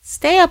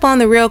Stay up on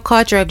the real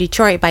culture of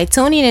Detroit by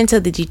tuning into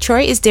the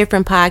Detroit is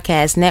Different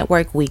podcast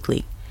network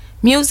weekly.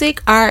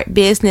 Music, art,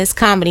 business,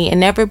 comedy,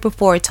 and never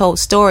before told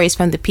stories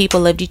from the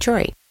people of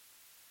Detroit.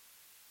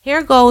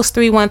 Hair Goals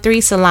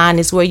 313 Salon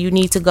is where you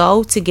need to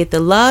go to get the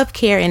love,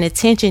 care, and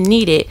attention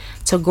needed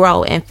to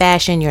grow and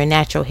fashion your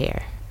natural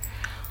hair.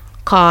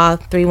 Call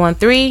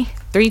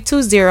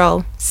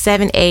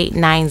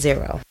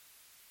 313-320-7890.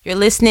 You're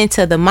listening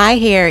to the My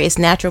Hair is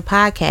Natural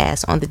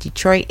podcast on the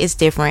Detroit is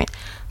Different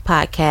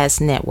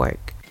podcast network.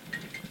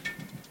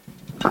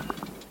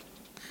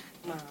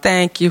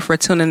 Thank you for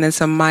tuning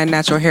into My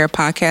Natural Hair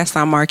podcast.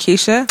 I'm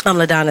Markeisha. I'm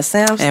LaDonna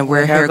Sims. And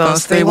we're Hair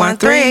Goals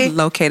 313,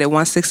 located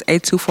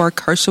 16824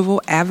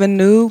 Kercheval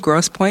Avenue,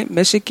 Grosse Pointe,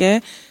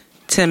 Michigan.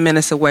 10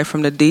 minutes away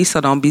from the D,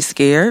 so don't be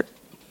scared.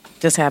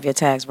 Just have your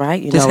tags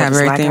right. Just have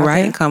everything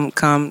right and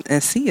come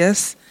and see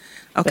us.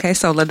 Okay,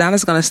 so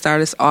LaDonna's going to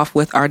start us off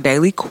with our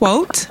daily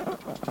quote.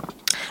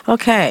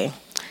 Okay,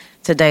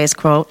 today's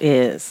quote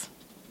is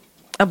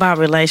about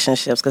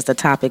relationships, because the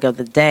topic of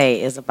the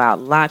day is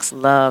about locks,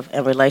 love,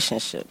 and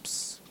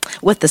relationships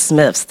with the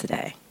Smiths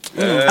today.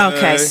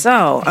 Okay,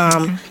 so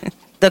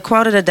the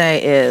quote of the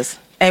day is,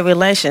 a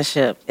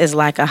relationship is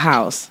like a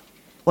house.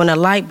 When a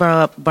light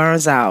bulb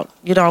burns out,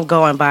 you don't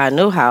go and buy a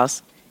new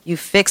house, you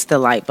fix the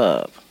light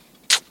bulb.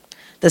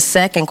 The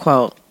second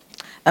quote,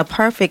 a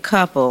perfect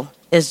couple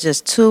is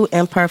just two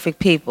imperfect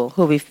people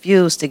who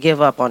refuse to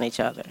give up on each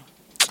other.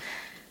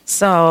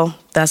 So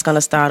that's going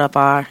to start up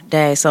our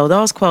day. So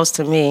those quotes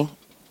to me,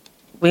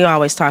 we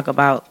always talk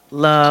about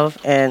love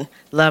and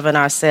loving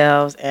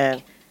ourselves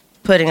and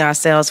putting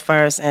ourselves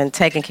first and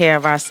taking care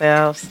of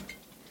ourselves.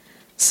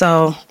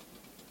 So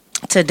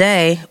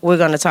today we're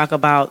going to talk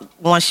about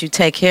once you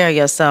take care of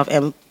yourself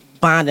and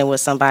bonding with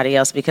somebody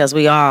else, because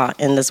we all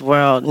in this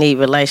world need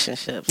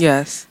relationships.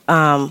 Yes.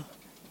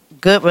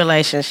 Good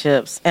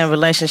relationships and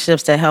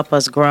relationships that help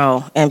us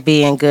grow and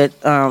be in good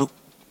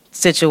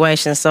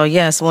situations. So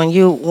yes, when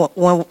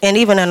and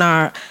even in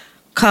our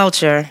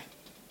culture,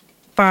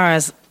 far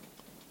as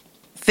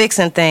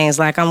fixing things,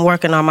 like I'm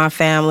working on my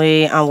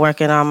family, I'm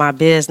working on my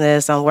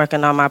business, I'm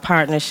working on my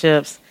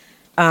partnerships.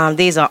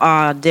 These are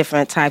all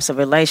different types of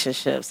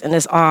relationships, and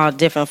it's all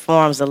different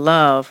forms of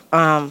love.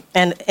 And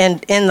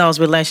in those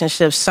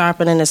relationships,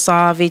 sharpening and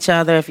solve each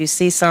other. If you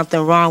see something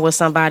wrong with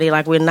somebody,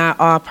 like we're not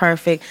all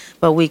perfect,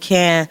 but we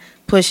can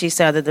push each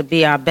other to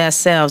be our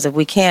best selves. If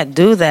we can't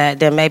do that,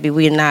 then maybe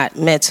we're not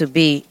meant to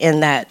be in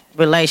that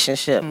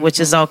relationship, which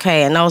is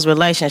okay. And those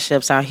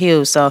relationships are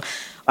huge. So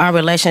our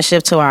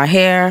relationship to our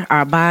hair,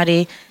 our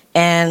body,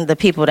 and the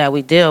people that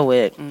we deal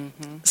with.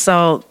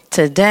 So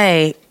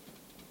today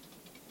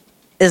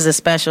is a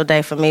special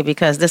day for me,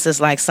 because this is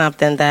like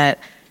something that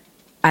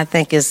I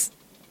think is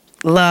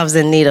love's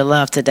in need of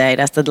love today.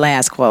 That's the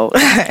last quote.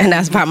 And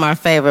that's by my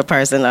favorite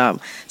person,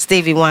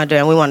 Stevie Wonder.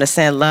 And we want to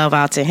send love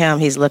out to him.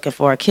 He's looking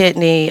for a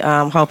kidney,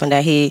 hoping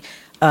that he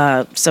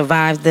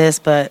survives this.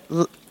 But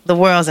the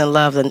world's in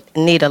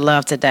need of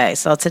love today.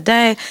 So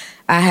today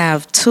I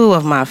have two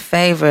of my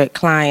favorite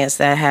clients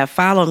that have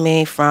followed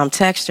me from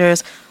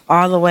textures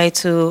all the way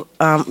to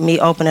me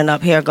opening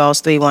up Hair Goals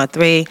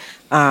 313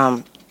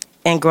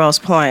 in Grosse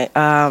Pointe.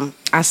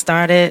 I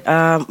started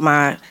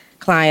my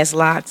client's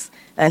locks,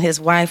 and his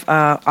wife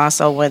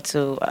also went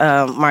to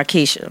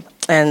Markeisha.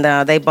 And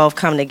they both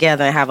come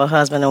together and have a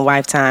husband and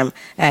wife time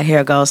at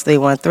Hair Goals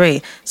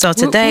 313. So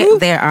today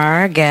they're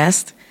our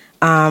guests,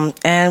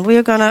 and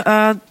we're going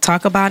to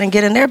talk about and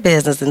get in their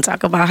business and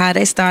talk about how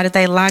they started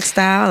their lock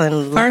style.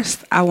 And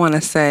first, I want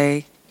to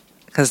say,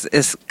 because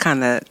it's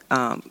kind of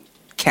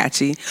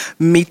catchy,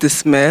 meet the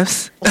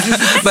Smiths.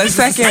 But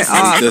second,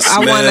 Meet the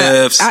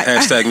Smiths.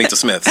 Hashtag meet the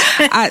Smiths.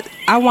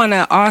 I want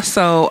to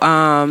also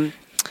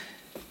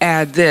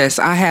add this.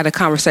 I had a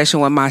conversation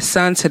with my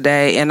son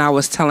today, and I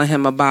was telling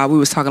him we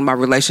was talking about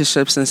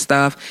relationships and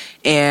stuff,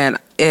 and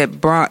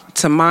it brought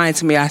to mind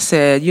to me, I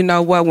said, you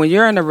know what, when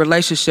you're in a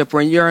relationship,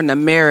 when you're in a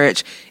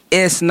marriage,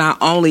 it's not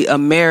only a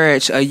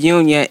marriage, a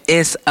union,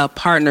 it's a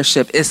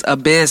partnership, it's a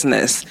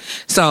business.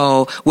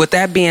 So with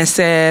that being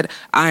said,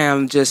 I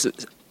am just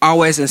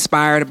always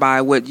inspired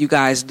by what you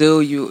guys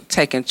do. You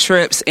taking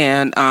trips,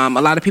 and a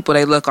lot of people,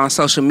 they look on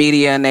social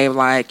media and they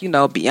like,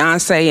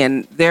 Beyonce,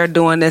 and they're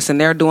doing this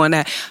and they're doing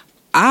that.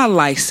 I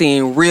like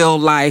seeing real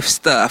life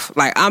stuff.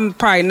 Like, I'm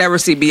probably never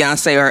see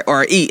Beyonce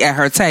or eat at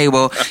her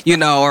table,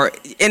 or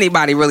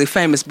anybody really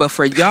famous. But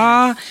for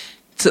y'all,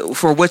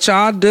 for what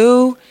y'all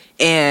do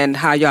and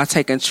how y'all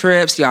taking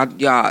trips,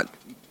 y'all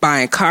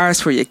buying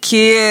cars for your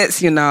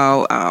kids,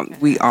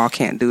 we all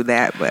can't do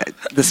that, but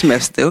the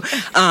Smiths do.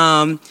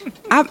 I'm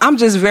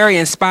just very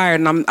inspired,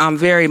 and I'm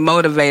very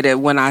motivated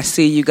when I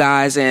see you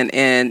guys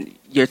and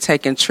you're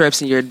taking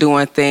trips and you're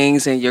doing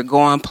things and you're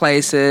going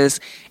places,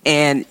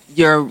 and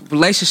your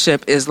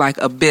relationship is like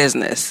a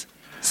business.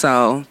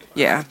 So,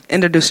 yeah,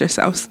 introduce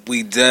yourselves.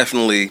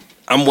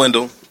 I'm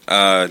Wendell.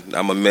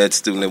 I'm a med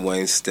student at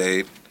Wayne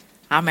State.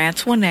 I'm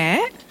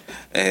Antoinette.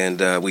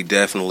 And we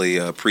definitely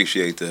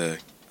appreciate the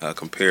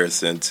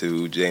comparison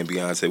to Jay and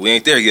Beyonce. We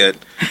ain't there yet,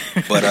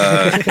 but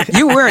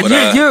you're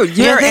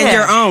in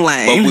your own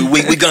lane.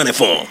 But we gunning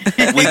for them.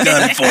 We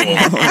gunning for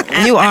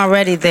them. You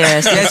already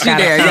there. So Yes, you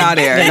there. Y'all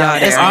there. Y'all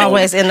there. It's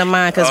always in the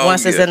mind, because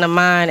once it's yeah. in the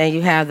mind and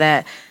you have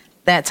that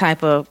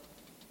type of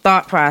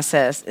thought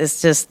process,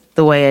 it's just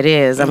the way it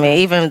is. I mean,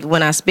 even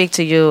when I speak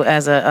to you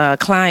as a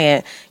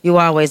client, you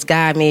always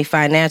guide me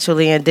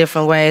financially in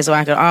different ways, or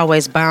I can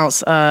always bounce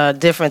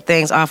different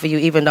things off of you,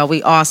 even though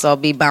we also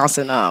be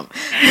bouncing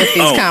with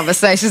these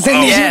conversations.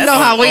 And you know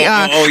how we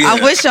are. Yeah. I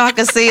wish y'all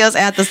could see us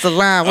at the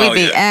salon. We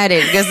be yeah. at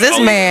it, because this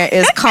man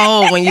is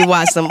cold when you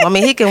watch them. I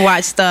mean, he can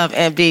watch stuff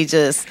and be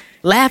just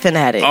laughing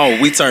at it. Oh,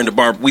 we turned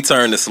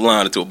the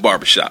salon into a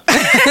barbershop.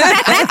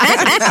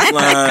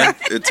 Salon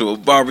into a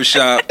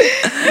barbershop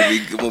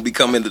when we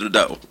come into the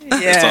door.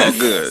 Yes. It's all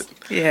good.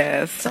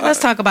 Yes. So let's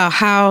talk about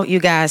how you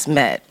guys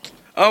met.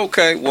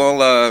 Okay,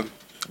 well,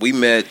 we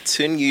met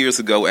 10 years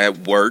ago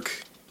at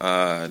work.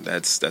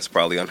 That's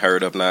probably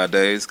unheard of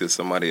nowadays, because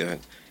somebody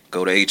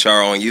go to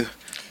HR on you.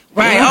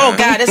 Right. Oh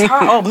God, it's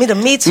hard. Oh, me too.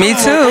 Me too.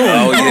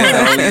 Oh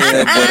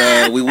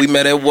yeah. But we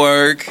met at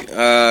work.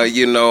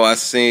 I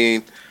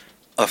seen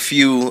a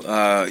few,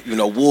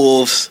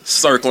 wolves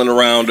circling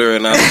around her,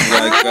 and I was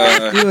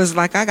like, You was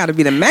like, I got to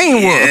be the main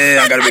wolf.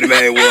 yeah, I gotta be the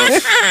main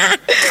wolf.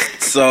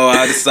 So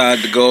I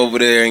decided to go over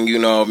there and,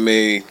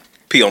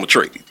 pee on the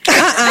tree.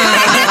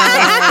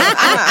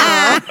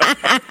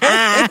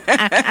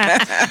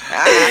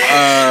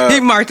 He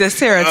marked his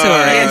territory.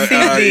 Yes, he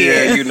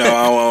did.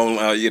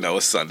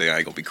 It's Sunday. I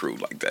ain't gonna be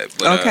crude like that.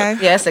 But, Okay.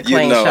 Yeah, it's a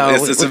clean show.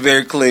 It's a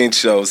very clean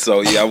show.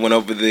 So yeah, I went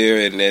over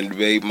there and then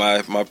made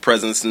my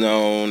presence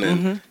known,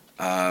 and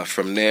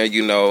from there,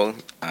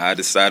 I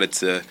decided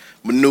to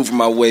maneuver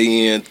my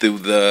way in through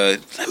the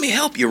let me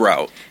help you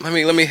route. Let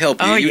me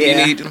help you. Oh, You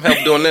yeah. need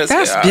help doing this.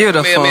 That's Yeah,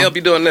 beautiful. Let me help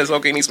you doing this.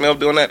 Okay, you need some help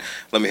doing that.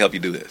 Let me help you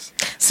do this.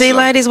 See,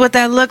 ladies, what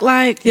that look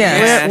like?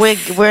 Yes.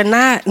 We're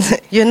not.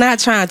 You're not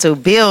trying to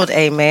build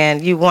a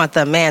man. You want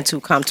the man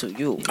to come to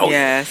you.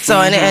 Yes. So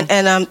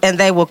and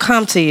they will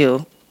come to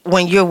you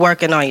when you're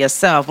working on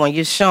yourself, when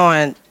you're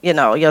showing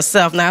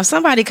yourself. Now, if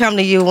somebody come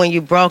to you when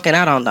you're broken,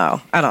 I don't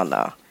know.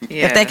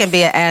 If they can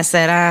be an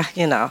asset, I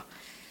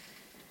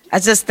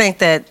just think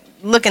that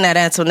looking at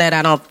Antoinette,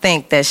 I don't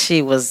think that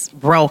she was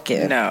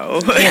broken.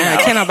 No. Yeah,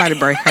 can't nobody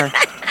break her.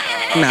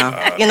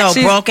 No.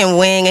 She's, broken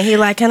wing, and he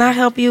like, can I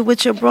help you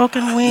with your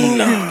broken wing?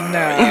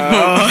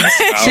 No.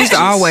 She's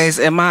always,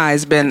 in my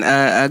eyes, been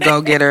a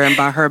go-getter and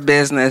about her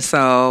business.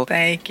 So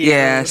Thank you.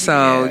 Yeah,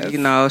 so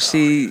Yes.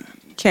 she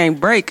can't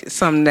break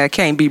something that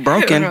can't be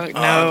broken. No.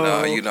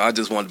 No, I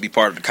just wanted to be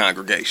part of the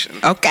congregation.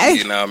 Okay.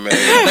 You know what I mean?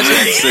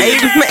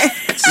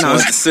 Just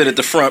wanted to sit at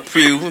the front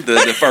pew,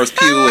 the first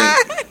pew, and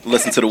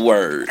listen to the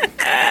word.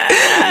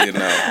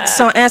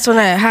 So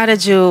Antoinette, how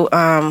did you?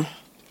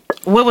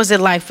 What was it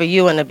like for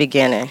you in the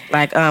beginning?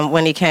 Like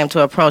when he came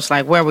to approach,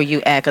 like where were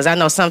you at? Because I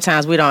know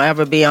sometimes we don't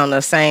ever be on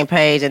the same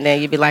page, and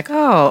then you'd be like,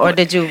 oh, or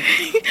did you?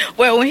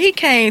 Well, when he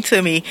came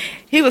to me,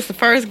 he was the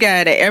first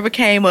guy that ever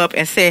came up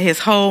and said his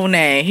whole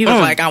name. He was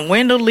like, I'm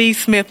Wendell Lee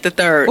Smith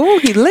III. Ooh,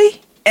 he Lee.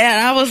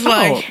 And I was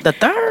like, the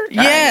third?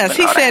 yes,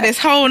 he said his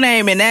whole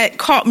name, and that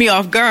caught me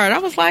off guard. I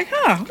was like,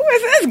 who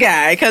is this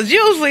guy? Because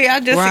usually I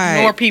just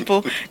ignore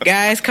people.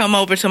 Guys come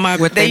over to my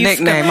with their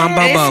nickname. I'm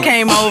Bobo. They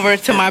came over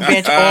to my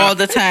bench all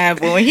the time.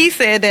 But when he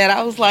said that,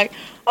 I was like,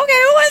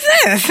 okay, who is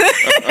this? So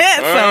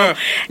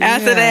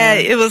after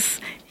that,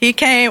 he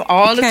came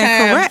all the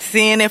time, correct.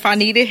 seeing if I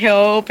needed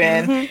help,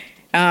 and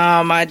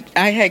I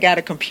had got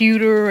a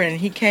computer, and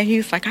he came. He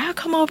was like, "I'll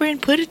come over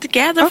and put it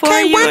together for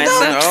you." Wendell.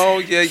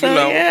 Oh yeah,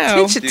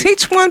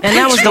 Teach one. And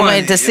that was the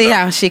way to see know.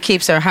 how she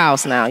keeps her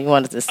house now. You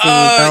wanted to see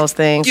those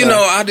things?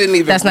 I didn't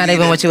even. That's not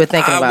even what you were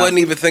thinking about. I wasn't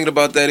even thinking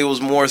about that. It was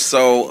more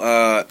so,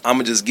 I'm going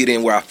to just get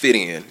in where I fit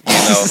in.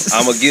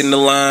 I'm going to get in the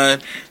line,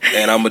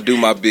 and I'm going to do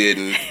my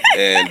bidding.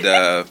 And,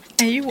 I'm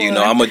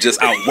going to just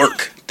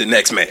outwork the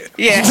next man.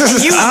 Yeah,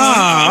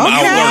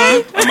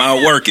 I'm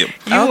outwork him.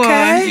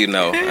 Okay.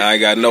 I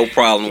got no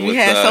problem with.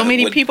 You had so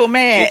many people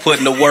mad. With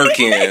putting the work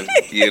in. I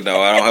don't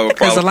have a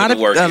problem with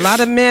the work in. A lot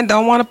of men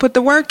don't want to put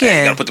the work in.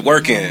 You got to put the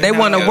work in. They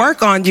want to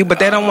work on you, but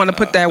they don't want to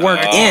put that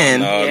work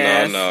in.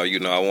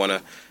 No.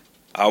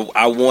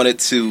 I wanted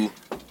to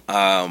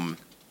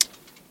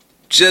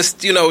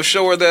just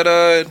show her that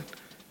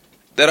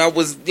I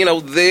was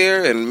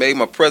there and made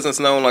my presence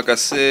known, like I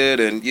said,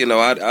 and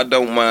I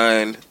don't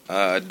mind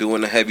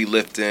doing the heavy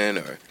lifting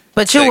or.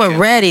 But you were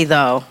ready,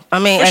 though. I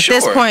mean, at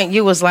this point,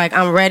 you was like,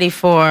 I'm ready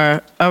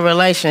for a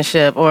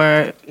relationship,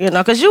 or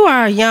because you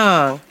are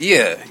young.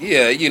 Yeah.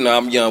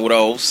 I'm young with an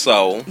old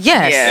soul.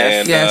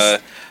 Yes.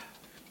 And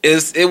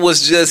it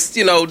was just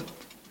it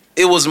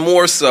was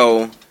more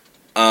so.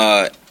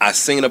 I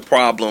seen a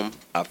problem,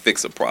 I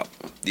fix a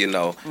problem.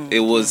 It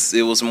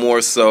was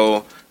more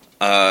so.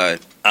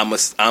 I'ma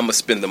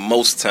spend the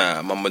most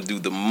time. I'ma do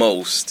the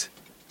most.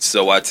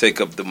 So I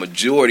take up the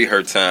majority of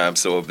her time.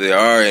 So if there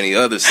are any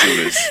other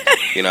suitors,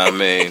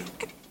 they're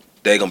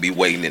gonna be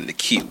waiting in the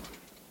queue.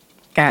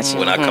 Gotcha.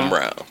 When I come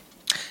around.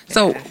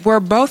 So were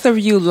both of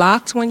you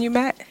locked when you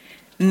met?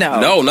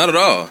 No, not at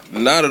all.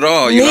 Not at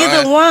all.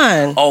 Neither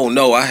one. Oh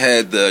no, I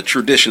had the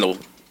traditional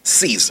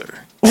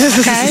Caesar.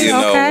 Okay,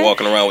 okay.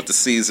 Walking around with the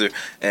Caesar.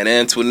 And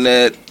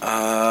Antoinette,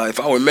 if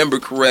I remember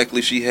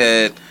correctly, she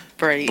had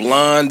Braids.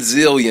 blonde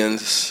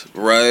zillions,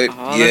 right?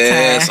 All the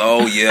yes. time.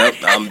 Oh, yep.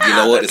 You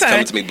know what? It's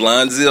coming to me.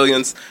 Blonde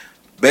zillions.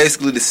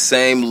 Basically the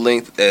same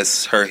length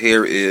as her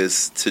hair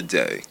is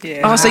today.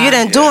 Yeah. Oh, so you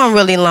didn't do them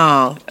really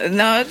long.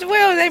 No,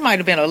 well, they might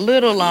have been a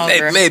little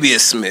longer. Maybe a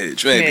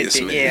smidge. Maybe a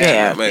Smidge, smidge.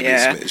 yeah. Maybe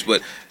Yeah. a smidge.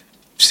 But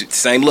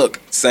same look.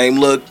 Same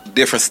look.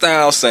 Different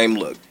style. Same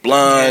look.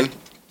 Blonde,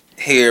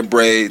 hair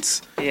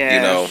braids. Yes. You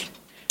know.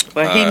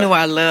 But he knew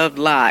I loved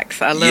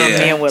locks. I love Yeah.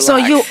 men with So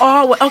locks.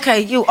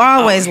 you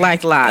always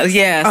liked locks.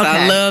 Yes, Okay.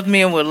 I love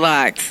men with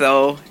locks.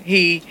 So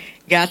he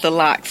got the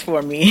locks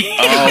for me.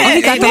 Oh,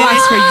 he got the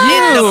locks for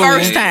you.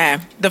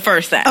 The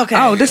first time. Okay.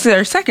 Oh, this is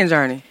her second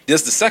journey.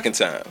 This the second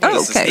time. Oh,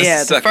 This is- okay. this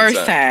Yeah, is the second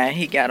first time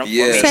he got them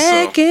Yeah. for me. So-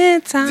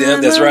 Second time. Yeah,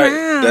 that's right.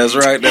 around. That's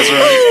right. That's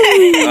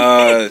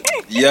right.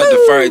 Yeah,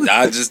 the first.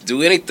 I just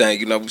do anything.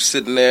 You know, we're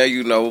sitting there.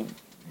 You know,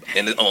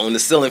 on the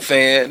ceiling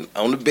fan,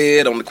 on the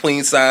bed, on the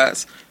queen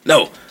size.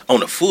 No,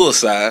 on the full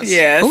size.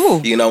 Yes.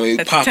 Ooh. You know, we At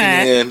the popping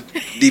time. in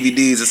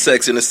DVDs of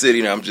Sex in the City,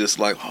 and I'm just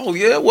like, oh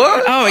yeah,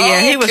 what? Oh,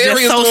 yeah, he was just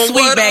Carrie's so doing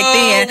sweet what? back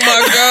then.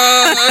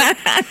 Oh my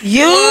god.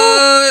 You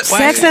What?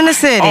 Sex in the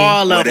City.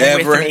 All of them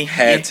Whatever with me.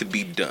 had to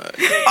be done.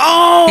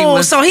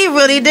 Oh, so he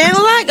really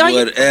didn't like. Oh,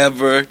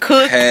 Whatever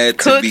had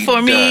to Cook be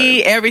for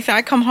me done. every time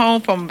I come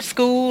home from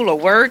school or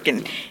work,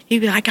 and he'd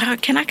be like,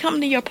 "Can I come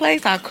to your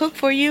place? I'll cook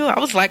for you." I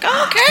was like,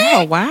 "Okay."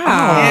 Oh, wow.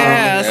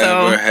 Yeah,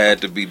 Whatever so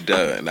had to be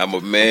done. I'm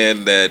a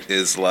man that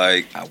is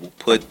like, I will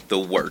put the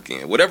work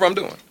in. Whatever I'm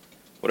doing.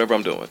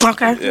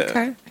 Okay. Yeah.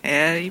 Okay.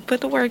 yeah, you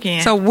put the work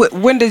in. So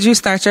when did you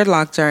start your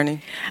lock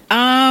journey?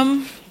 What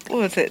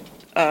was it?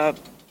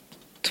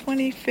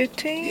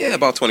 2015. Yeah,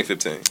 about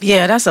 2015.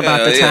 Yeah, that's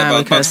about the time.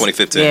 about because-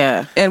 2015.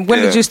 Yeah. And when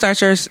Yeah. did you start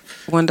yours,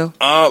 Wendell?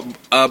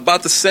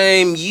 About the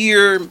same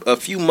year, a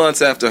few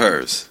months after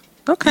hers.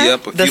 Okay.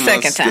 Yep, a The few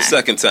second months. time. The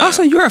second time. Oh,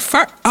 so you're a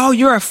first. Oh,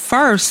 you're a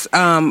first.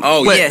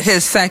 With yes.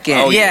 his second.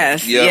 Oh,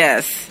 Yes, Yep.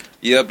 yes.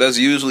 Yep, that's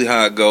usually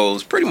how it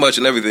goes. Pretty much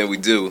in everything we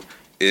do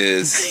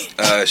is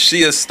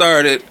she has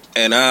started,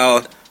 and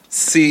I'll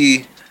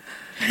see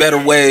better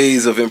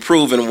ways of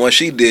improving what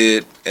she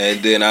did,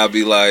 and then I'll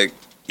be like,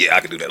 yeah, I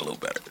can do that a little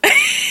better.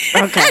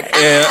 Okay.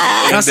 Yeah.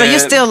 Oh, and so you're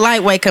then- still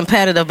lightweight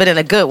competitive, but in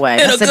a good way.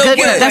 in That's a good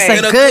way. That's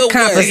In a good way.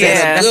 composition.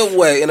 Yeah.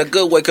 In a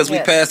good way, because we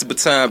Yes. pass the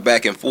baton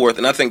back and forth,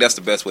 and I think that's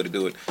the best way to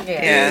do it.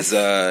 Yes.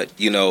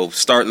 Is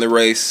starting the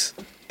race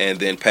and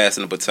then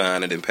passing the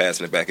baton and then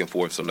passing it back and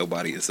forth, so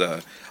nobody is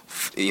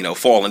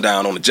falling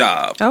down on the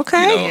job.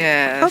 Okay. You know?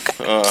 Yes.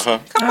 Okay. Uh-huh.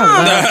 Come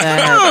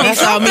on. He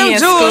saw me Them in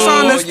jewels school.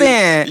 on the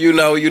stand. You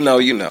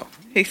know.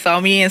 He saw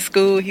me in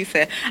school. He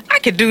said, "I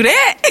could do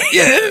that."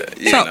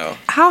 Yeah, So,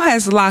 how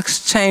has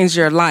locks changed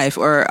your life?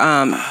 Or,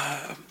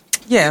 locks,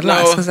 No.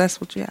 because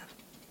that's what you have.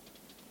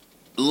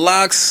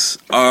 Locks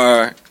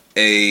are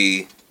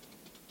a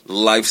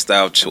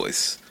lifestyle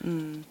choice.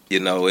 You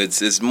know,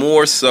 it's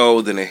more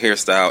so than a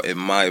hairstyle, in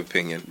my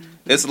opinion.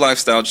 It's a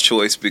lifestyle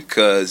choice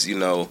because,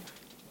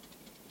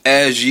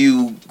 as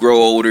you grow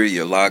older,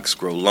 your locks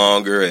grow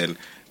longer, and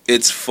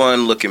it's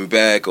fun looking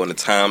back on the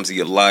times of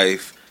your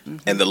life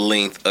and the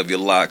length of your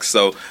locks.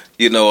 So,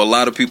 a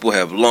lot of people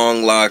have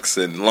long locks,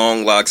 and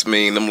long locks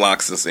mean them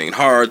locks have seen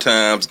hard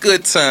times,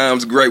 good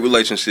times, great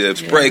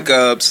relationships,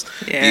 breakups,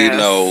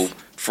 Yes.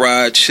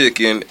 fried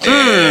chicken,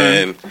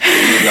 and,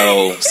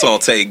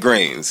 sauteed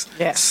greens.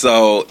 Yeah.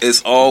 So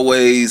it's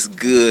always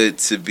good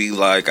to be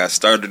like, I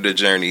started the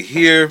journey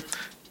here,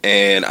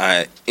 and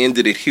I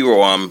ended it here,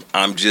 or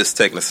I'm just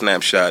taking a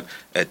snapshot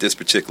at this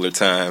particular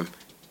time,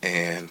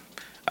 and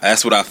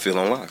that's what I feel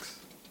on locks.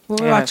 What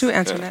about Yes. you,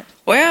 Antoinette?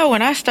 Well,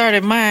 when I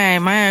started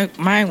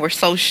mine were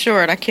so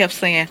short. I kept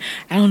saying,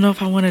 I don't know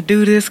if I want to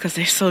do this because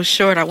they're so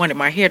short. I wanted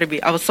my hair to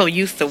be. I was so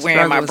used to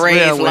wearing my Struggle was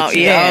braids real with long.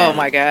 you. Yeah. Yeah. Oh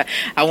my God.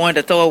 I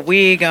wanted to throw a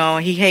wig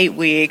on. He hate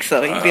wigs,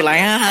 so he'd be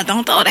like,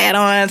 don't throw that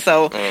on.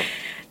 So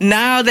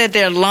now that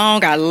they're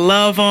long, I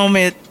love them.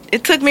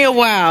 It took me a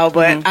while,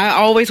 but I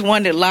always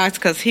wanted locks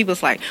because he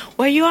was like,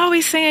 well, you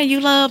always saying you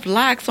love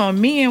locks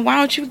on men. Why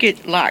don't you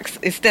get locks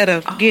instead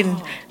of getting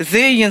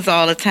zillions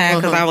all the time?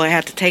 Because I would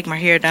have to take my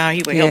hair down.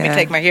 He would help me Yeah.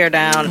 take my hair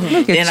down.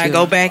 Look at Then I you.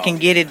 go back and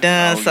get it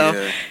done. So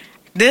yeah.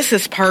 this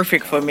is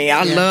perfect for me.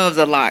 I love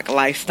the lock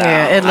lifestyle.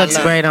 Yeah, it looks I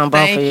love- great on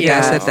both Thank of you you.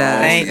 guys. Yes, it does.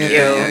 Thank It you.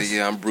 does.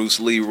 Yeah, I'm Bruce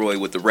Leroy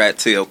with the rat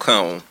tail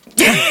cone.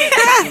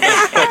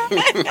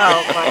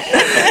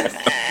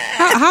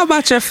 How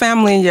about your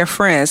family and your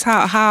friends?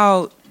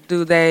 How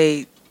do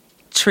they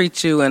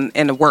treat you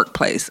in the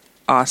workplace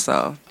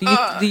also?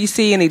 Do you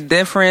see any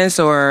difference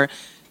or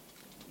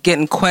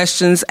getting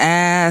questions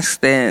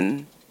asked,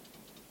 and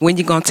when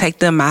you going to take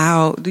them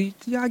out? Do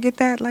y'all get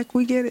that like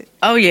we get it?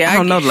 Oh yeah, I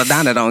don't know.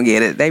 LaDonna don't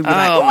get it. They be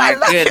like, oh my I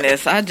love it."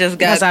 goodness, I just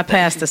got. Because I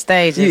passed the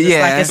stages. It's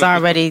Yeah. like it's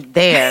already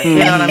there. You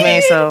know what I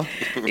mean? So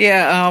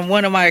Yeah,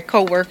 one of my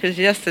coworkers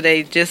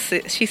yesterday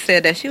she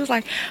said that she was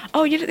like,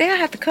 "Oh, they'll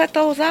have to cut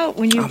those out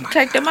when you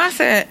take them." I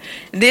said,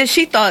 then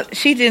she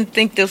didn't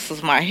think this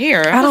was my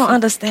hair. I don't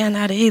understand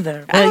that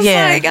either. But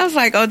I was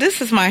like, "Oh,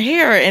 this is my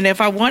hair," and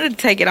if I wanted to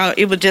take it out,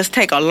 it would just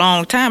take a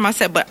long time. I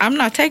said, "But I'm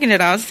not taking it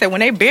out." I said,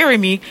 "When they bury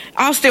me,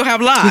 I'll still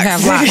have locks." You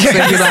have locks. So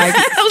you like,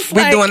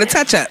 we like, doing a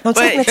touch up. don't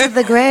take me to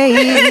the grave.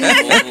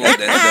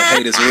 The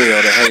hate is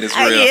real. The hate is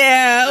real.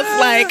 Yeah, I was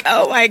like,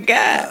 "Oh my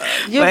god."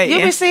 You But,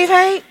 yeah. receive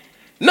hate?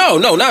 No,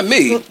 not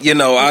me. You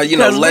know, that's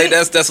lady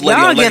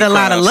y'all on lady get a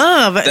lot of crimes.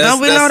 love.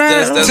 Don't we know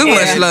that? That's Too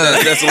much lady-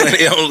 love. That's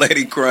lady on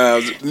lady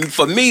crimes.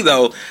 For me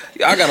though,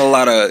 I got a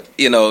lot of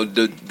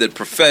the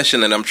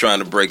profession that I'm trying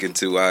to break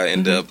into. I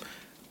end up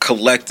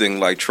collecting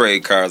like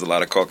trade cards. A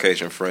lot of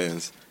Caucasian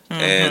friends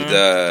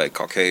and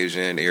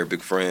Caucasian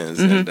Arabic friends,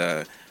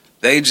 and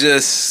they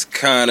just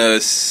kind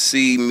of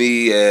see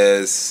me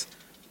as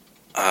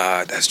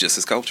that's just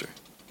his culture.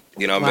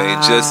 You know what I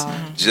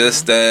mean?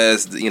 Just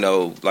as,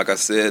 like I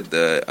said,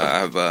 I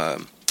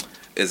have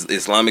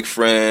Islamic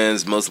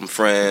friends, Muslim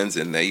friends,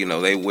 and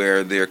they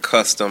wear their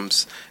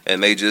customs,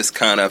 and they just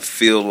kind of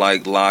feel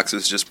like locks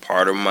is just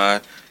part of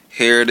my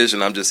heritage,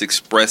 and I'm just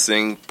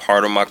expressing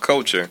part of my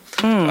culture.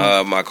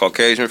 My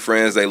Caucasian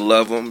friends, they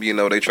love them.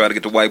 They try to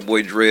get the white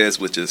boy dreads,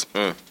 which is,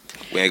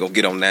 we ain't gonna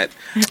get on that.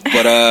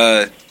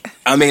 But,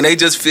 I mean, they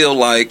just feel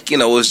like,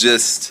 it's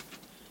just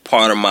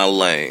part of my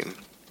lane.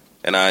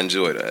 And I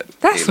enjoy that.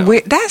 That's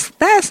weird.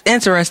 That's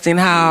interesting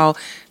how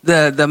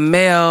the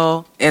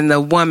male and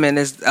the woman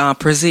is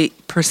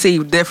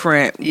perceived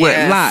different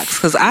with locks.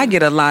 Because I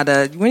get a lot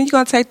of, when you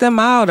gonna take them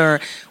out,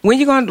 or when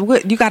you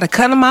got to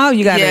cut them out.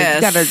 You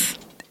gotta.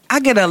 I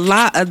get a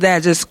lot of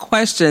that. Just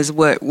questions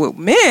with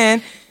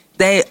men.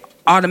 They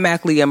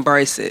automatically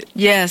embrace it.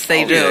 Yes,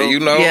 they do.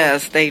 Yeah,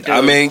 Yes, they do. I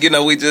mean,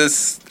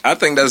 I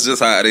think that's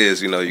just how it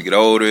is. You get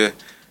older,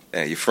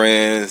 and your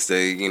friends,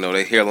 their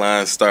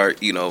hairlines start,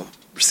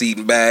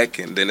 receding back,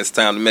 and then it's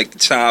time to make the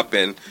chop,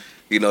 and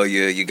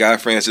your guy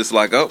friends just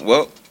like, oh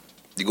well,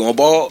 you going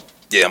bald?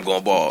 Yeah, I'm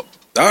going bald.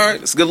 All right,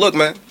 it's a good look,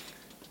 man.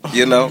 All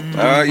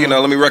right,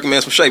 let me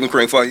recommend some shaving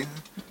cream for you.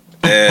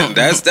 And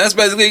that's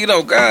basically,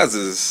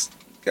 guys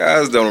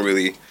don't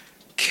really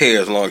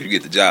care as long as you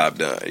get the job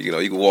done. You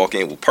can walk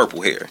in with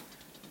purple hair,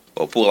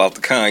 or pull out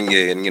the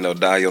Kanye and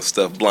dye your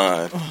stuff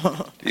blonde.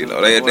 They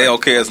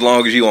don't care as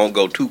long as you don't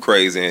go too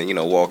crazy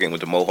and walk in with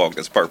the mohawk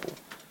that's purple.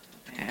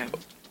 Yeah.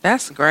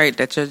 That's great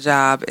that your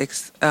job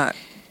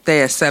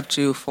they accept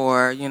you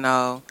for,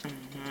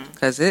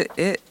 because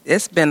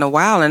it's been a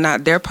while, and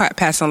they're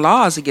passing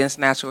laws against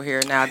natural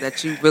hair now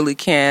that you really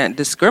can't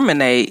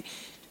discriminate,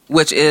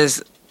 which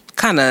is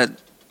kind of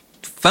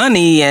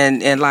funny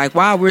and like,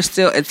 while we're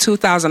still in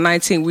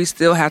 2019, we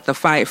still have to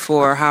fight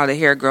for how the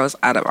hair grows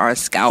out of our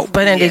scalp.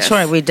 But in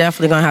Detroit, we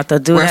definitely gonna have to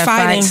do We're that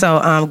fighting. fight.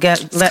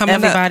 So let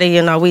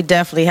everybody, we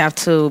definitely have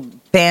to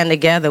band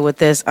together with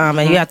this, and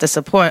you have to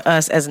support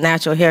us as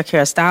natural hair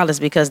care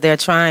stylists, because they're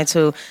trying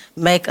to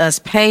make us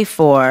pay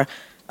for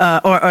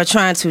or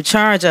trying to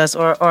charge us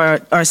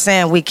or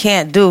saying we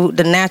can't do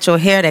the natural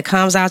hair that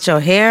comes out your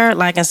hair,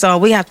 and so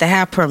we have to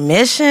have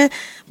permission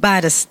by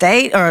the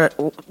state or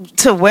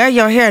to wear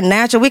your hair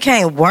natural. We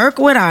can't work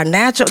with our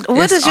natural.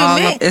 What does you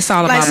mean? It's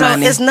all about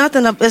money. It's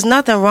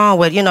nothing wrong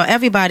with,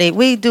 everybody.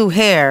 We do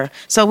hair,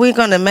 so we're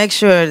going to make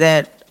sure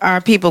that our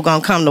people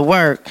gonna come to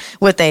work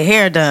with their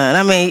hair done.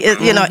 I mean,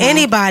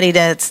 anybody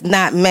that's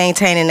not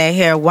maintaining their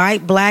hair,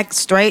 white, black,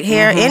 straight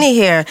hair, any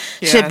hair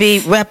should be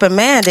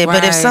reprimanded. Right.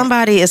 But if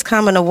somebody is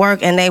coming to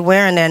work and they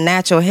wearing their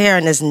natural hair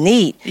and it's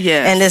neat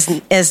and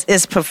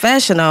it's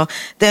professional,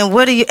 then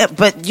what do you?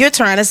 But you're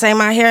trying to say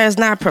my hair is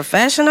not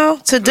professional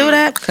to do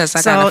that? Because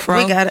I got a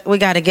fro. we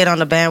got to get on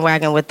the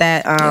bandwagon with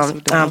that. Yes, we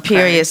do. Okay.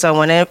 Period. So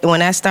when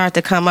that start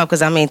to come up,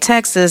 because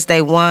Texas,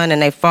 they won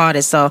and they fought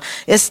it. So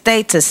it's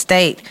state to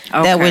state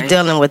that we're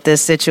dealing with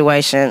this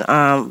situation.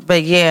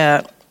 But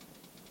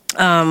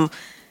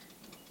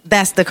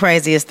that's the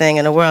craziest thing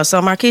in the world.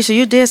 So Markeisha,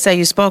 you did say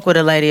you spoke with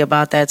a lady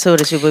about that too,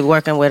 that you'll be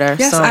working with her.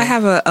 Yes, so. I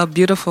have a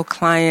beautiful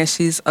client.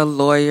 She's a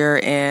lawyer,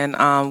 and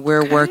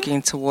we're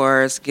working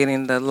towards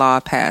getting the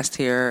law passed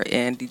here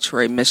in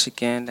Detroit,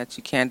 Michigan, that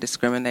you can't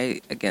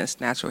discriminate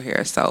against natural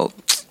hair. So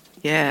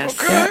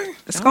Yes. Okay.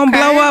 it's gonna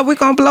blow up. We're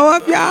gonna blow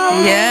up,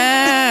 y'all.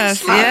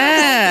 Yes. All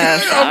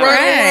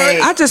right.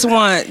 I just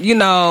want,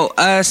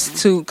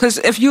 us to, because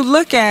if you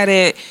look at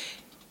it,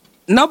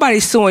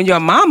 nobody's suing your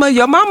mama.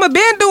 Your mama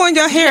been doing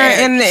your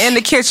hair in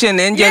the kitchen,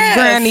 and your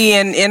granny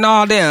and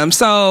all them.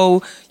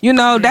 So,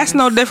 that's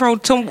no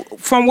different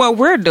from what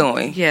we're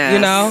doing. Yes.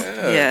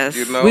 Yes.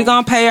 We're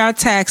going to pay our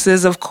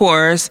taxes, of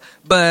course,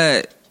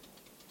 but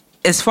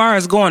as far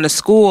as going to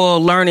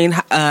school, learning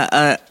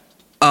a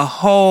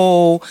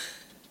whole,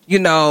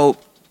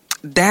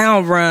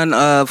 down run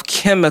of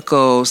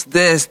chemicals,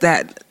 this,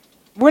 that,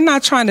 we're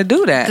not trying to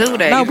do that.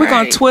 No, we're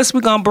gonna twist,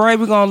 we're gonna braid,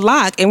 we're gonna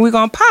lock, and we're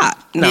gonna pop.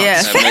 No,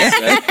 Yes.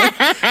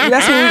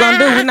 that's what we're gonna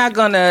do. We're not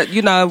gonna,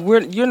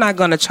 you're not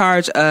gonna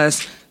charge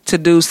us to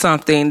do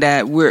something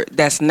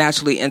that's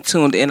naturally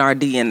intuned in our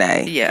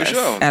DNA. Yes. For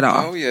sure. At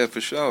all. Oh yeah,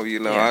 for sure.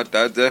 I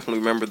definitely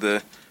remember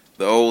the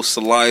old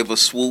saliva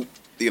swoop.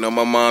 My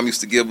mom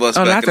used to give us.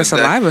 Oh, back not in the the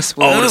saliva day.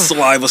 swoop. Oh, the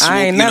saliva swoop.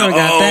 I ain't never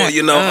got that.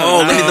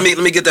 Let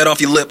me get that off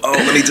your lip. Oh,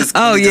 let me just. Oh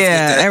let me just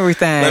yeah, get that.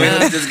 everything.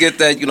 Let me just get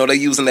that. They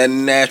using that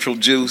natural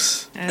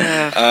juice. Oh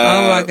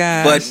my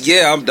gosh. But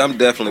yeah, I'm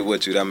definitely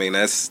with you. I mean,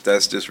 that's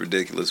just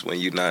ridiculous when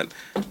you're not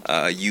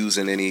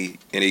using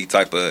any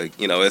type of.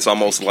 It's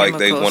almost like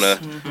they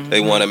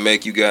wanna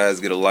make you guys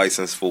get a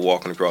license for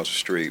walking across the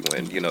street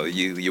when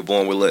you're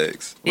born with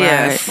legs.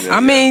 Yes. Right.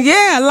 I mean,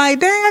 like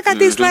dang, I got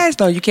these legs.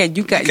 No, you can't.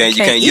 You can't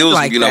use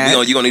like them.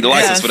 that. You're gonna need a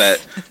license for that.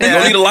 You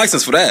don't need a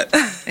license for that.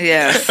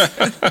 Yes.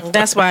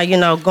 That's why,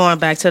 going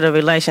back to the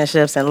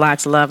relationships and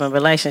Locke's love and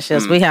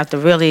relationships, we have to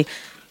really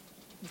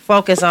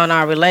focus on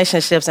our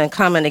relationships and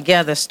coming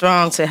together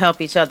strong to help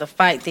each other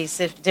fight these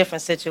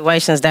different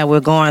situations that we're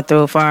going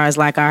through, as far as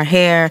like our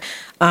hair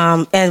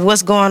and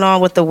what's going on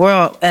with the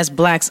world as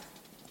blacks.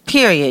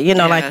 Period. Yes.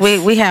 Like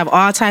we have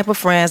all type of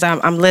friends.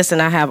 I'm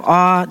listening. I have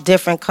all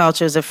different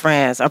cultures of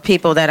friends or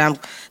people that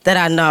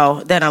I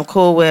know that I'm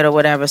cool with or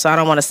whatever. So I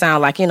don't want to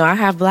sound like I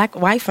have black,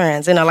 white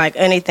friends. Like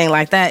anything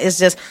like that. It's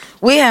just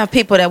we have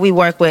people that we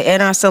work with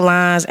in our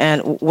salons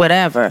and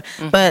whatever.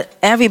 Mm-hmm. But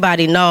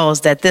everybody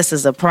knows that this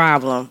is a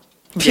problem.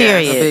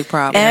 Period. Yeah, a big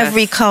problem.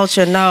 Every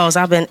culture knows.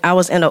 I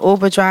was in an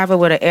Uber driver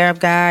with an Arab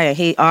guy, and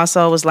he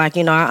also was like,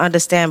 I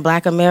understand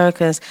Black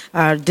Americans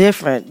are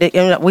different.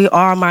 We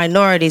are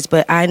minorities,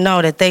 but I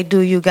know that they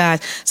do you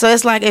guys. So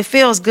it's like it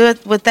feels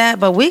good with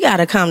that, but we got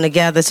to come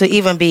together to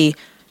even be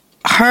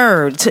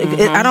heard.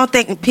 I don't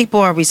think people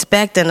are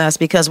respecting us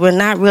because we're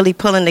not really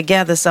pulling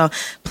together. So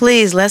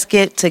please, let's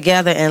get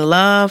together in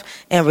love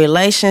and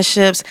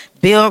relationships,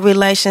 build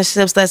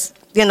relationships. Let's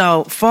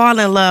fall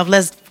in love.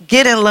 Let's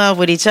get in love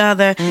with each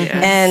other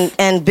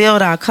and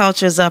build our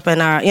cultures up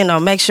and our,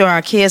 make sure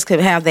our kids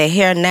could have their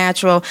hair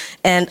natural.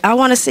 And I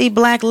want to see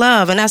black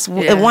love. And that's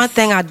one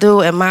thing I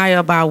do admire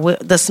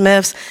about the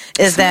Smiths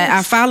is that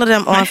I follow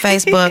them on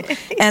Facebook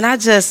and I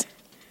just,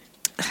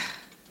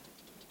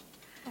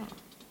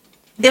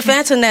 if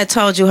Antoinette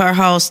told you her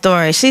whole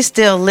story, she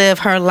still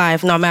lived her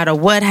life no matter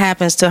what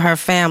happens to her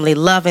family,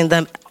 loving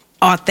them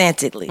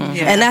authentically.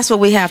 And that's what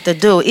we have to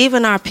do.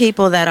 Even our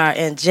people that are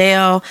in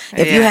jail,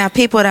 if you have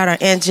people that are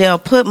in jail,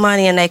 put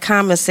money in their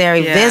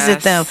commissary,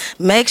 visit them,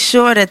 make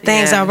sure that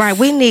things are right.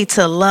 We need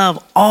to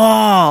love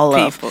all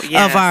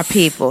of our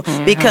people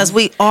because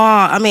we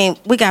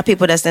got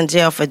people that's in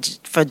jail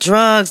for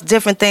drugs,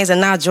 different things,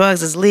 and now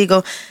drugs is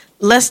legal.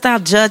 Let's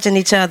stop judging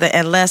each other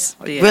and let's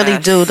really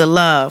do the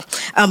love.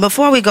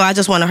 Before we go, I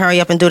just want to hurry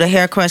up and do the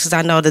hair crush because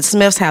I know the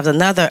Smiths have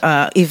another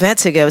event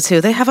to go to.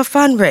 They have a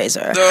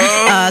fundraiser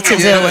to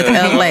deal with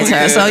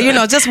later.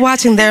 So, just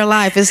watching their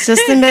life is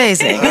just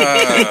amazing.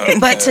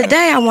 But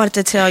today I wanted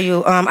to tell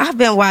you, I've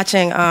been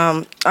watching,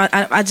 I'm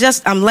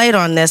late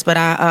on this, but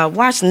I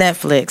watched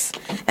Netflix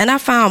and I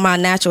found my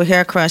natural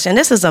hair crush. And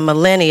this is a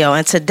millennial.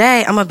 And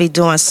today I'm going to be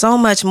doing so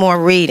much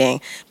more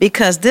reading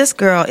because this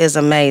girl is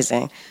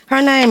amazing.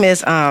 Her name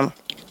is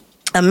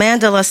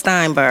Amandla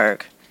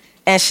Steinberg,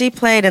 and she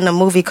played in a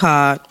movie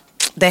called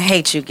The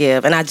Hate U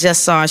Give, and I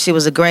just saw her. She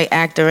was a great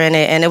actor in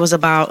it, and it was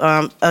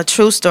about a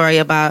true story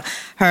about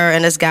her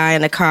and this guy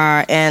in the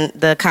car, and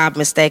the cop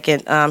mistaken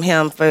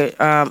him for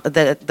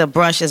the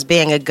brush as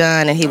being a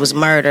gun, and he was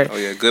murdered. Oh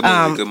yeah, good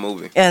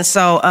movie. And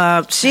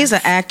so she's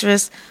an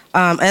actress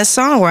and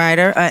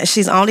songwriter.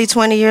 She's only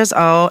 20 years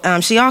old.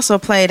 She also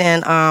played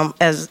in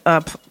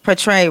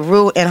portrayed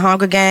Rue in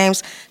Hunger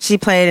Games. She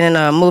played in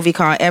a movie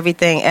called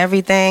Everything,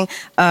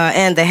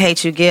 and The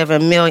Hate U Give,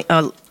 and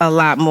a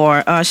lot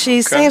more.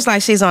 She seems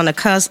like she's on the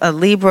cusp, a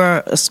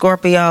Libra, a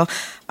Scorpio.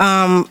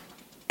 And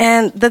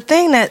the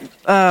thing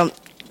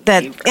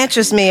that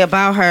interests me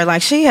about her,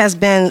 like she has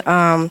been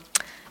a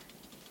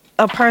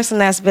person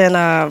that's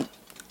been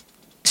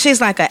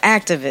she's like an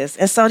activist.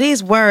 And so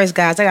these words,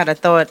 guys, I got to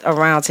throw it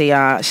around to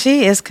y'all.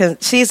 She's an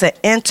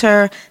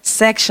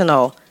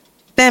intersectional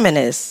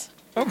feminist.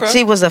 Okay.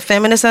 She was a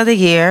Feminist of the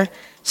Year.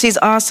 She's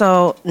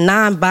also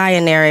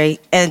non-binary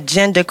and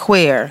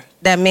genderqueer.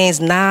 That means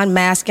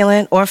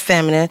non-masculine or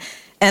feminine,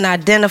 and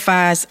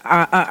identifies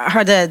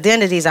the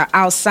identities are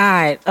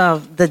outside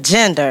of the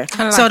gender.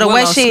 Kinda so like the Willow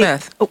way she,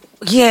 Smith.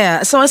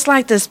 yeah. So it's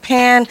like this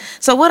pan.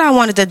 So what I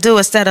wanted to do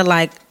instead of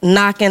like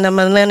knocking the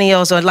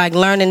millennials or like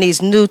learning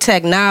these new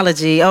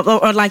technology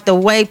or like the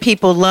way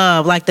people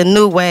love, like the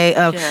new way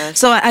of. Yes.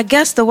 So I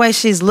guess the way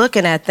she's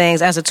looking at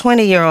things as a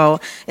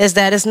 20-year-old is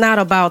that it's not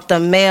about the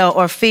male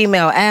or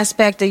female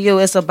aspect of you.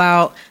 It's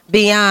about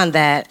beyond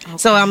that. Okay.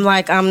 So I'm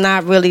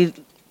not really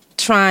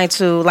trying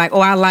to like,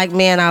 I like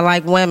men, I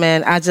like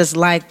women, I just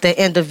like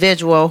the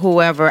individual,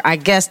 whoever I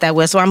guess that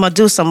was. So I'm gonna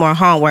do some more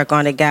homework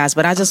on it, guys,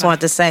 but I just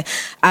want to say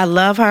I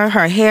love her.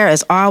 Her hair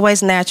is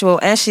always natural,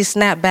 and she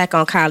snapped back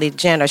on Kylie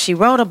Jenner. She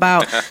wrote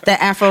about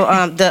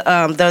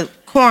the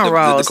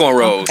cornrows. The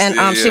cornrows.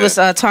 And she was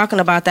talking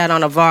about that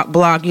on a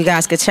blog. You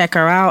guys could check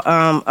her out.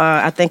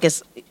 I think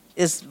it's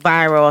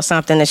viral or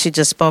something, and she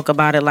just spoke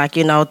about it, like,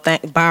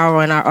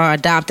 borrowing or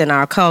adopting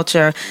our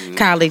culture.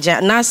 Kylie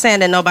Jenner, not saying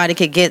that nobody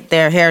could get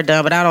their hair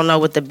done, but I don't know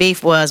what the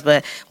beef was,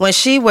 but when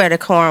she wear the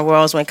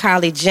cornrows, when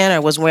Kylie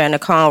Jenner was wearing the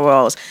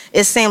cornrows,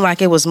 it seemed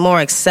like it was more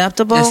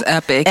acceptable. It's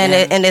epic. And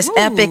it's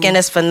epic and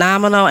it's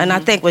phenomenal, and I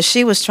think what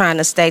she was trying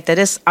to state, that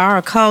it's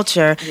our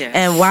culture,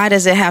 and why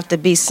does it have to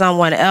be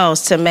someone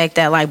else to make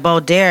that, like Bo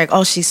Derek,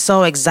 oh, she's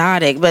so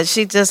exotic, but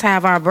she just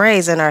have our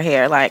braids in her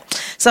hair, like,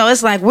 so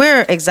it's like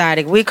we're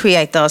exotic, we create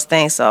those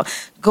things. So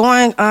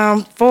going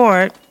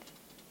forward,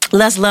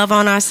 let's love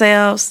on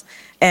ourselves,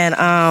 and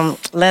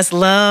let's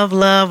love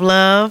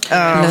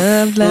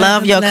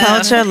your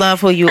culture,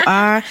 love who you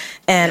are,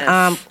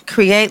 and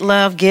create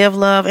love, give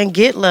love, and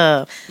get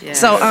love. Yes.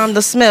 So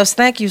the Smiths,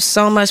 thank you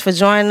so much for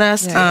joining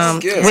us.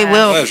 Yes. We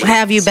will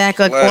have you back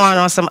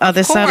on some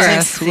other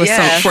subjects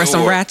for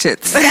some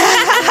ratchets. So,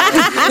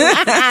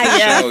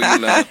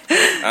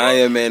 I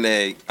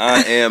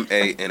am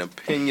an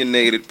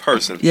opinionated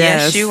person.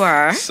 Yes, you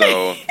are.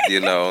 So,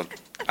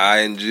 I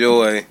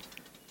enjoy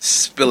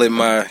spilling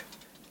my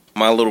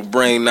little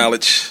brain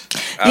knowledge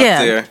out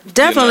there.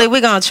 Definitely,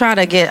 we're going to try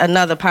to get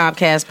another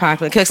podcast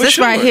popular, because this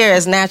right here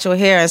is natural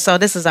hair, and so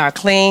this is our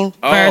clean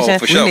version.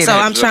 For sure. So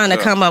I'm trying to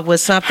come up with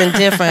something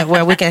different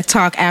where we can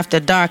talk after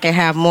dark and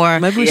have more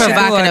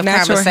provocative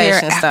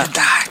conversation stuff.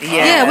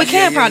 Yeah, we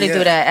can probably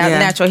do that,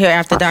 natural hair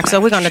after dark.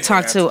 So we're going to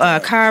talk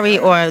to Kari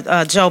or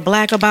Joe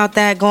Black about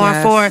that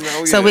going forward,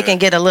 so we can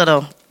get a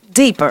little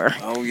deeper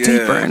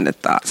in the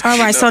thoughts. All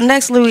right, so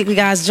next week, you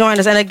guys join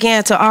us. And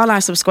again, to all our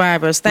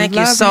subscribers, thank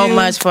you so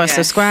much for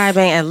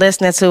subscribing and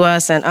listening to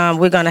us. And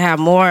we're going to have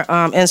more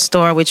in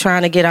store. We're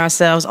trying to get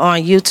ourselves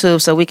on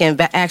YouTube so we can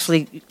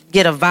actually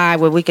get a vibe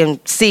where we can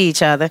see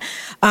each other.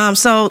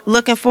 So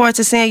looking forward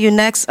to seeing you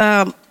next,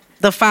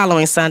 the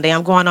following Sunday.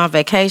 I'm going on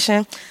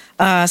vacation,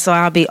 so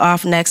I'll be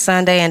off next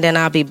Sunday, and then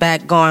I'll be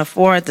back going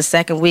forward the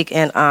second week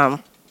in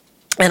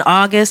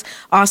August.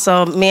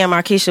 Also, me and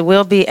Markeisha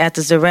will be at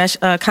the Zeresh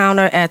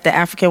counter at the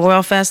African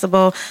World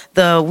Festival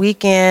the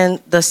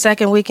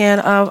second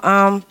weekend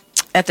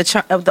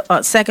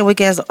of second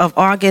weekend of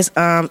August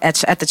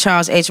at the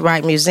Charles H.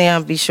 Wright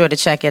Museum. Be sure to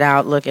check it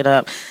out, look it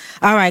up.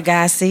 All right,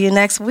 guys, see you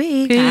next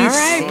week. Peace. All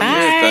right,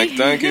 bye.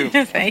 Thank you.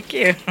 Thank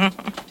you.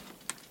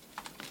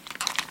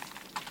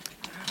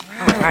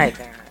 All right,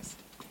 guys.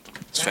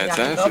 It's now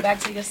fantastic. Go back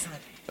to your Sunday.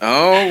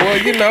 Oh,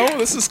 well,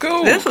 this is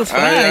cool. This was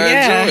fun,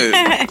 I enjoyed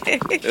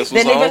it. This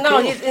was Didn't even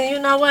know. cool. You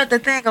know what? The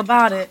thing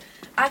about it,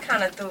 I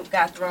kind of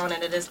got thrown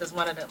into this because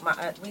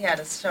we had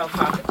a show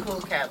called the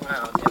Cool Cat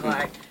Lounge, and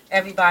like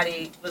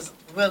everybody was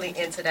really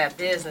into that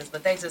business,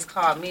 but they just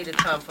called me to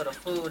come for the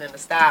food and the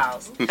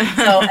styles. And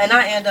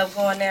I ended up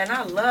going there, and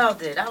I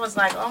loved it. I was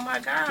like, oh my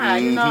God,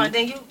 And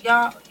then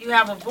you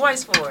have a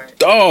voice for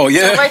it. Oh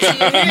yeah, So wait till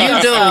you hear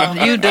yourself.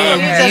 You do. You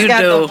just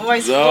got the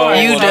voice for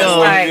it. You So it's do.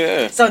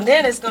 like, so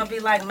then it's gonna be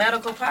like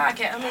medical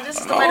podcast. I mean, this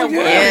is the way the world is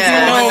going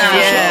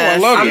Yes. now. I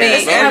love I it.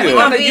 mean, I we're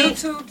love gonna it. be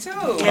YouTube too.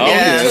 Oh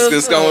yeah,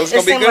 it's gonna it be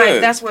seems like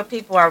good. that's where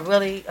people are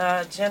really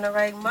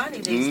generating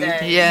money these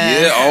days.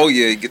 Yes. Yeah. Oh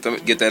yeah, get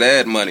that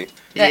ad money.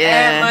 The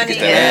ad money. Get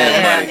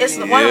that ad money. It's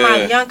one of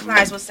my young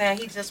clients was saying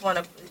he just want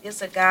to.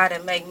 It's a guy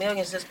that make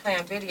millions just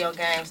playing video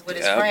games with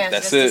his friends.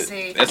 That's just to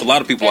it. see. There's a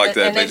lot of people like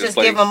that. And they just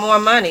play. give them more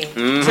money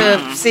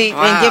to see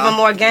and give them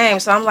more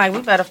games. So I'm like,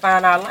 we better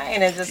find our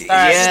lane and just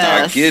start.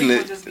 Start getting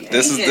it.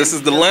 This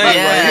is the lane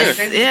right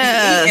here.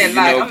 Yes.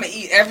 Like, I'm gonna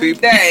eat every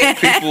day.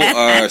 People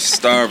are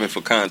starving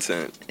for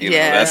content. You know,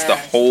 that's the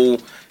whole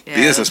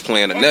business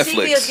plan of And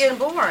Netflix. TV is getting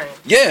boring.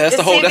 Yeah, that's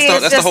the whole just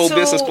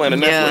business too- plan of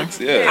Netflix.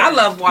 Yeah. I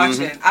love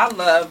watching.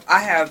 I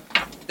have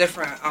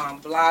different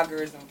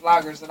bloggers and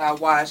vloggers that I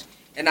watch,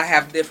 and I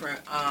have different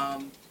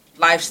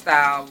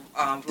lifestyle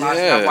vlogs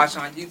that I watch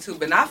on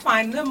YouTube, and I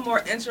find them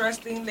more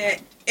interesting than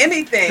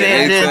anything.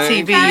 The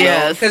TV,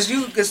 yes. Because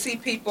you can see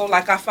people,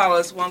 like I follow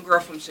this one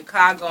girl from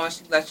Chicago, and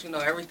she lets you know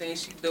everything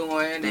she's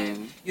doing,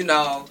 and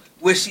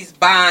what she's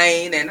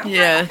buying, and I'm like,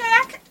 okay,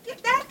 I can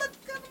get that.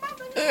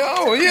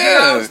 Oh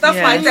yeah. Stuff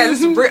like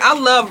that. I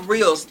love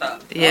real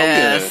stuff.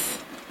 Yes.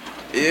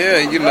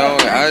 Yeah, I be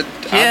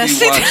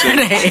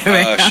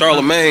watching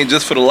Charlemagne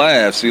just for the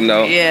laughs,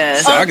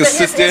 Yes. So I can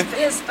sit there.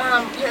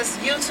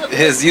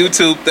 His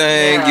YouTube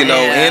thing,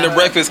 and the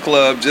Breakfast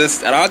Club,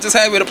 and I'll just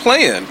have it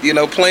playing.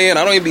 Playing.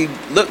 I don't even be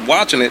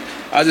watching it.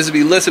 I'll just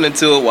be listening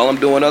to it while I'm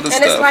doing other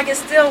stuff. And it's like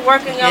it's still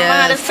working your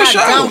mind. It's not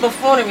dumb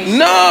buffoonery.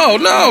 No,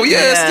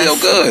 it's still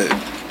good.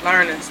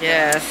 Learning.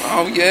 Yes.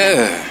 Oh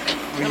yeah.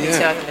 Let me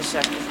tell him to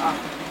shut this off.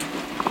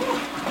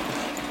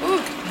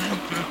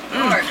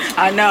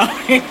 I know.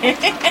 They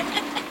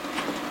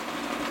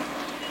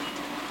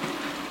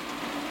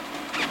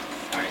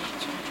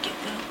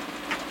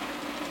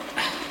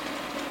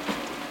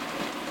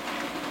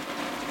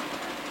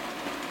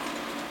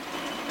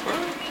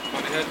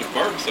had the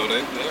burp, so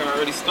they're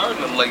already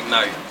starting the late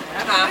night.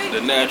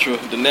 The natural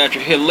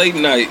hit late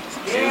night.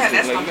 Yeah,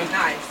 that's gonna be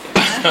nice.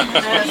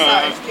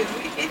 Sorry, excuse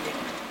me.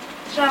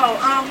 Joe,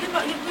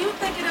 you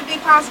think it'll be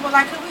possible?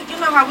 Like, could we, you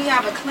know how we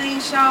have a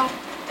clean show,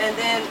 and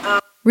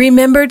then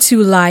Remember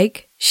to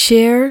like,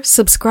 share,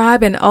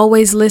 subscribe, and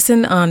always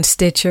listen on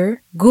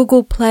Stitcher,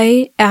 Google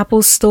Play,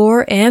 Apple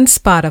Store, and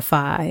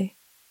Spotify.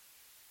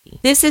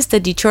 This is the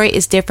Detroit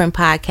is Different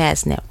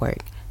podcast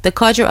network, the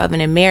culture of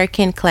an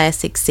American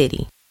classic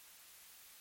city.